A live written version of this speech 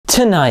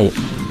Tonight,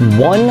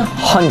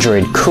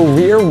 100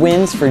 career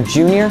wins for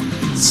junior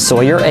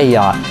Sawyer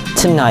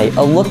Ayotte. Tonight,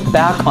 a look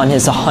back on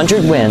his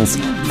 100 wins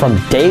from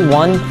day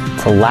one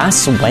to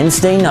last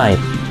Wednesday night.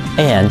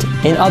 And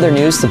in other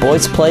news, the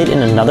boys played in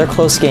another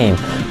close game.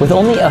 With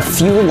only a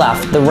few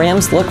left, the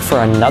Rams look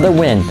for another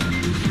win.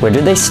 Where do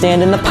they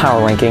stand in the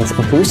power rankings,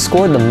 and who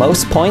scored the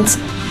most points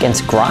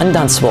against Groton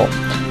Dunstable?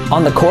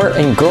 On the court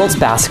in girls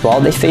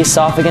basketball, they faced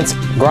off against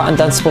Groton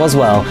Dunstable as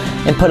well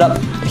and put up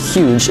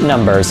huge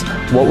numbers.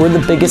 What were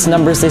the biggest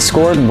numbers they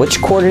scored?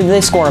 Which quarter did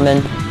they score them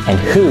in? And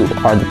who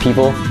are the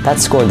people that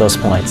scored those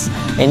points?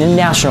 And in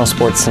national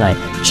sports tonight,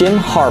 Jim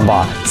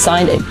Harbaugh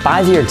signed a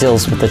 5-year deal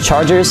with the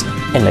Chargers,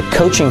 and the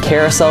coaching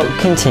carousel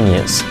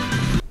continues.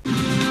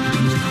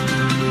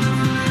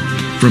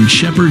 From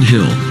Shepherd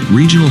Hill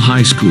Regional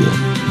High School,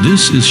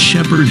 this is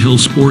Shepherd Hill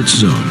Sports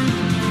Zone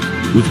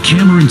with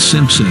Cameron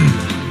Simpson.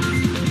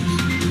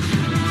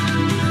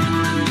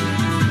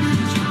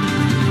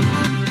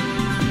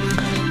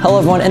 Hello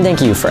everyone, and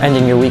thank you for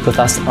ending your week with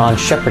us on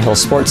Shepherd Hill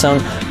Sports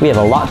Zone. We have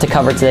a lot to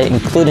cover today,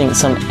 including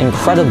some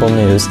incredible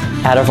news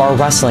out of our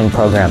wrestling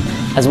program,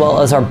 as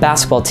well as our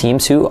basketball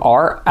teams who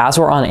are, as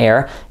we're on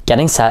air,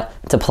 getting set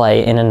to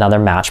play in another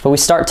match. But we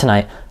start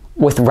tonight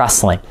with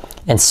wrestling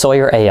and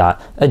Sawyer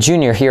Ayotte, a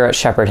junior here at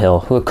Shepherd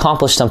Hill who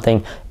accomplished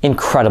something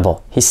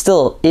incredible. He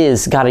still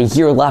got a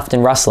year left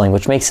in wrestling,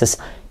 which makes this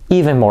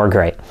even more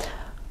great.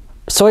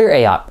 Sawyer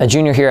Ayotte, a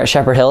junior here at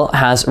Shepherd Hill,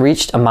 has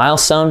reached a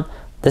milestone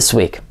this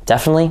week.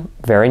 Definitely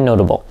very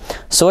notable.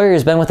 Sawyer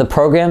has been with the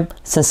program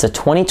since the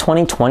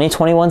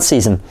 2020-2021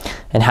 season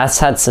and has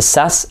had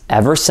success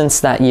ever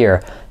since that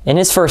year. In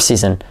his first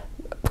season,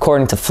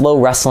 according to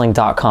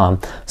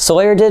FlowWrestling.com,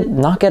 Sawyer did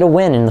not get a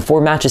win in the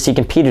 4 matches he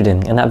competed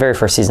in that very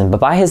first season,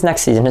 but by his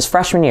next season, his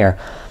freshman year,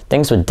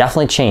 things would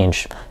definitely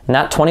change. In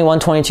that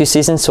 21-22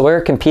 season, Sawyer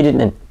competed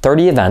in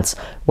 30 events,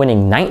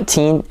 winning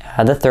 19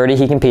 out of the 30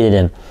 he competed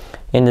in.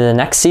 Into the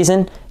next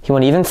season, he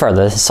went even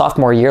further. His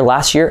sophomore year,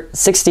 last year,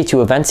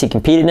 62 events he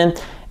competed in,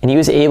 and he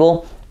was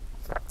able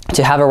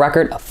to have a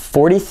record of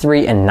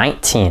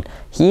 43-19.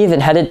 He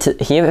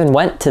even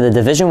went to the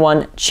Division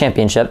I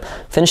championship,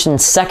 finishing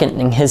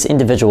second in his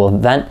individual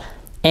event,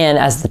 and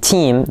as the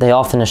team, they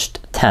all finished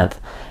 10th.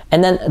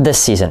 And then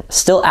this season,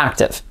 still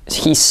active,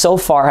 he so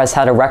far has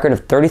had a record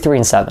of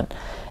 33-7,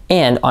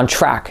 and on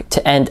track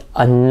to end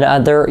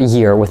another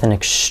year with an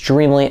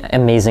extremely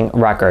amazing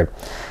record.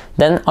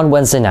 Then on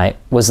Wednesday night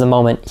was the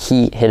moment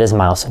he hit his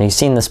milestone. You've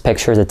seen this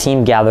picture, the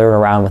team gathered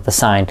around with the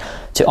sign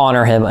to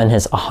honor him in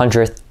his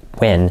 100th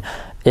win.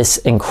 This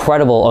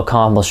incredible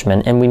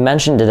accomplishment, and we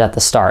mentioned it at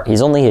the start.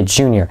 He's only a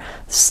junior.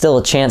 Still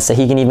a chance that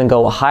he can even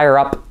go higher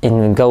up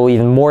and go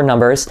even more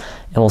numbers,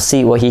 and we'll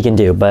see what he can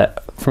do.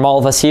 But from all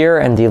of us here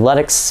and the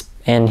athletics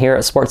and here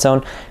at Sports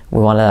Zone,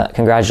 we want to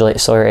congratulate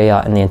Sawyer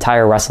Ayotte and the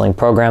entire wrestling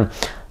program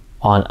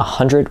on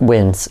 100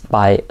 wins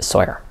by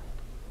Sawyer.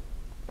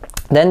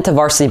 Then to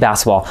varsity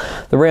basketball.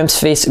 The Rams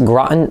face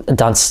Groton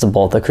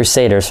Dunstable, the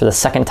Crusaders, for the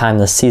second time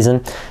this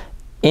season.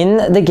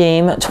 In the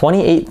game,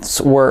 28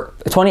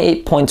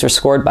 points were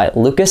scored by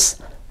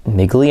Lucas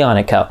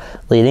Miglianico,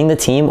 leading the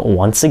team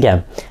once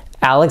again.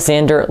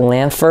 Alexander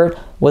Lanford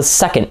was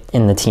second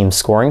in the team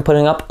scoring,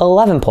 putting up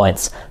 11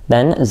 points.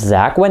 Then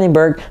Zach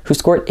Wenningsberg, who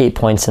scored 8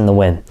 points in the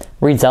win.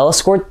 Reed Zella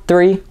scored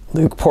 3.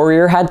 Luke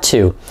Poirier had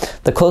 2.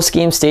 The close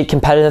game stayed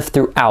competitive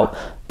throughout,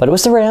 but it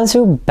was the Rams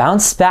who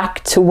bounced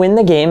back to win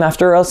the game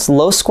after a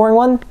low-scoring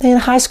one and a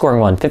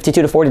high-scoring one,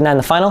 52-49 in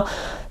the final.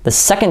 The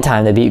second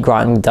time they beat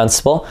Groton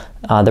Dunstable.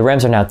 The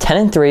Rams are now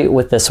 10-3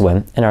 with this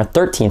win and are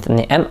 13th in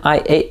the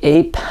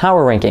MIAA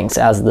power rankings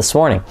as of this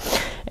morning.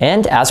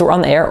 And as we're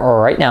on the air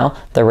right now,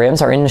 the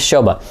Rams are in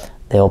Neshoba.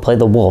 They will play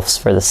the Wolves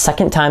for the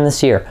second time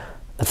this year.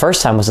 The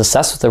first time was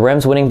assessed with the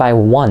Rams winning by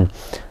 1.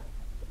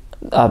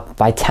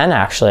 By 10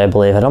 actually, I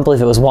believe. I don't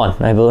believe it was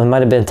 1. It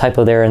might have been a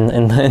typo there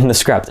in the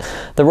script.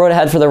 The road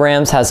ahead for the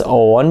Rams has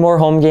one more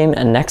home game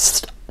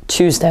next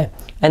Tuesday,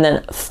 and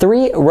then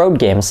 3 road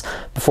games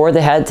before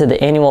they head to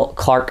the annual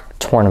Clark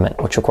Tournament,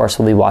 which of course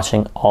we'll be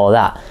watching all of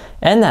that.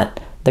 And then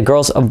the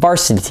girls'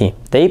 varsity team,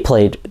 they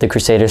played the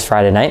Crusaders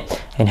Friday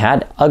night and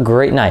had a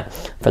great night.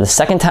 For the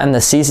second time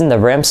this season, the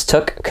Rams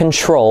took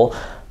control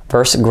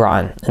versus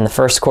Groton. In the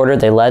first quarter,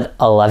 they led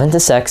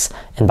 11-6,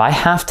 and by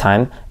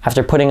halftime,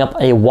 after putting up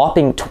a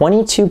whopping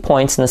 22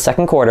 points in the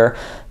second quarter,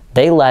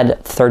 they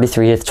led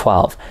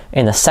 33-12.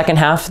 In the second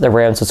half, the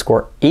Rams would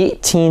score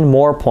 18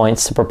 more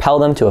points to propel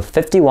them to a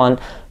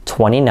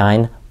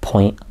 51-29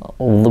 point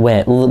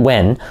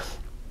win.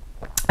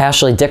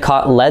 Ashley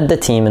Dickhot led the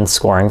team in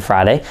scoring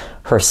Friday.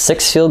 Her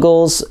 6 field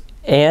goals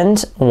and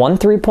 1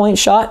 3-point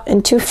shot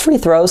and 2 free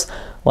throws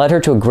led her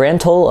to a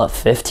grand total of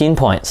 15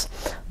 points.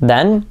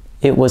 Then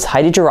it was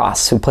Heidi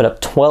Jaras who put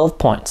up 12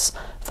 points,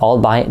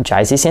 followed by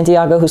Jaisi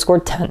Santiago, who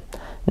scored 10.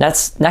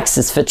 Next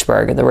is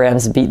Fitchburg. The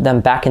Rams beat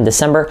them back in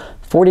December,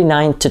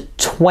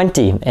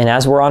 49-20. And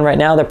as we're on right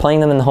now, they're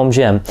playing them in the home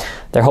gym.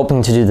 They're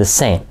hoping to do the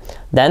same.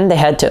 Then they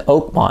head to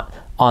Oakmont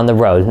on the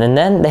road, and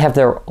then they have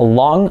their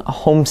long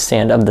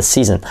homestand of the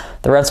season.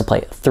 The Reds will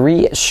play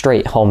 3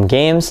 straight home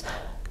games.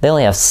 They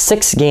only have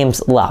 6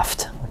 games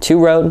left. 2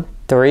 road,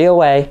 3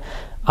 away.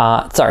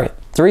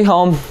 3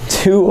 home,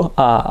 2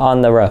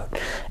 on the road.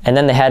 And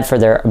then they head for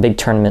their big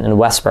tournament in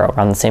Westboro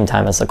around the same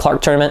time as the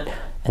Clark tournament.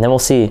 And then we'll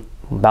see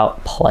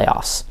about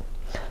playoffs.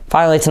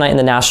 Finally tonight in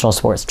the national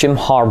sports, Jim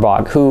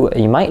Harbaugh, who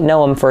you might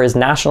know him for his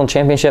national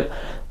championship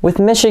with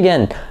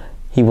Michigan.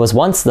 He was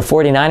once the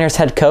 49ers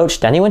head coach,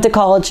 then he went to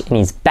college, and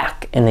he's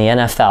back in the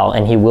NFL,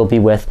 and he will be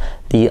with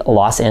the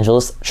Los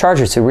Angeles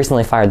Chargers, who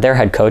recently fired their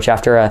head coach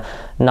after a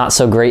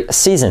not-so-great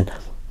season.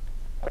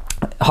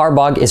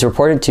 Harbaugh is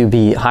reported to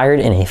be hired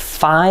in a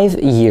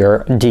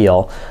 5-year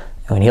deal,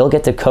 and he'll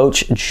get to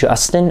coach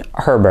Justin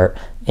Herbert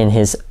in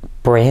his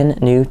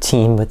brand new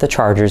team with the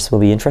Chargers. Will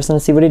be interesting to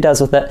see what he does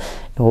with it,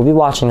 and we'll be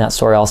watching that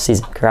story all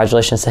season.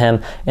 Congratulations to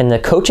him. And the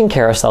coaching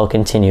carousel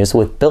continues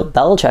with Bill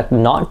Belichick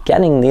not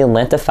getting the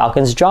Atlanta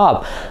Falcons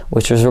job,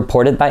 which was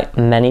reported by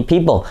many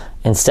people.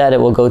 Instead, it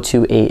will go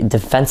to a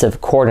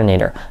defensive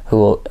coordinator who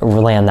will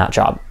land that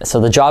job. So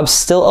the job's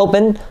still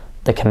open.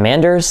 The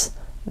Commanders,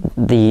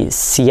 the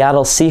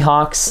Seattle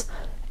Seahawks,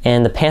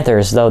 and the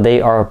Panthers, though they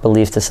are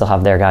believed to still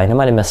have their guy. And I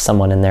might have missed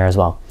someone in there as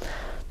well.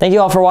 Thank you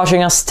all for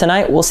watching us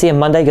tonight. We'll see you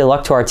Monday. Good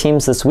luck to our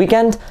teams this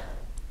weekend.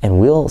 And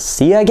we'll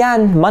see you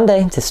again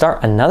Monday to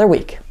start another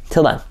week.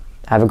 Till then,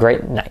 have a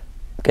great night.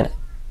 Good night.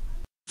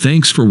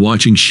 Thanks for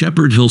watching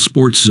Shepherd Hill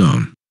Sports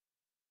Zone,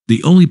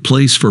 the only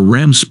place for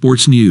Rams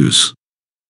sports news.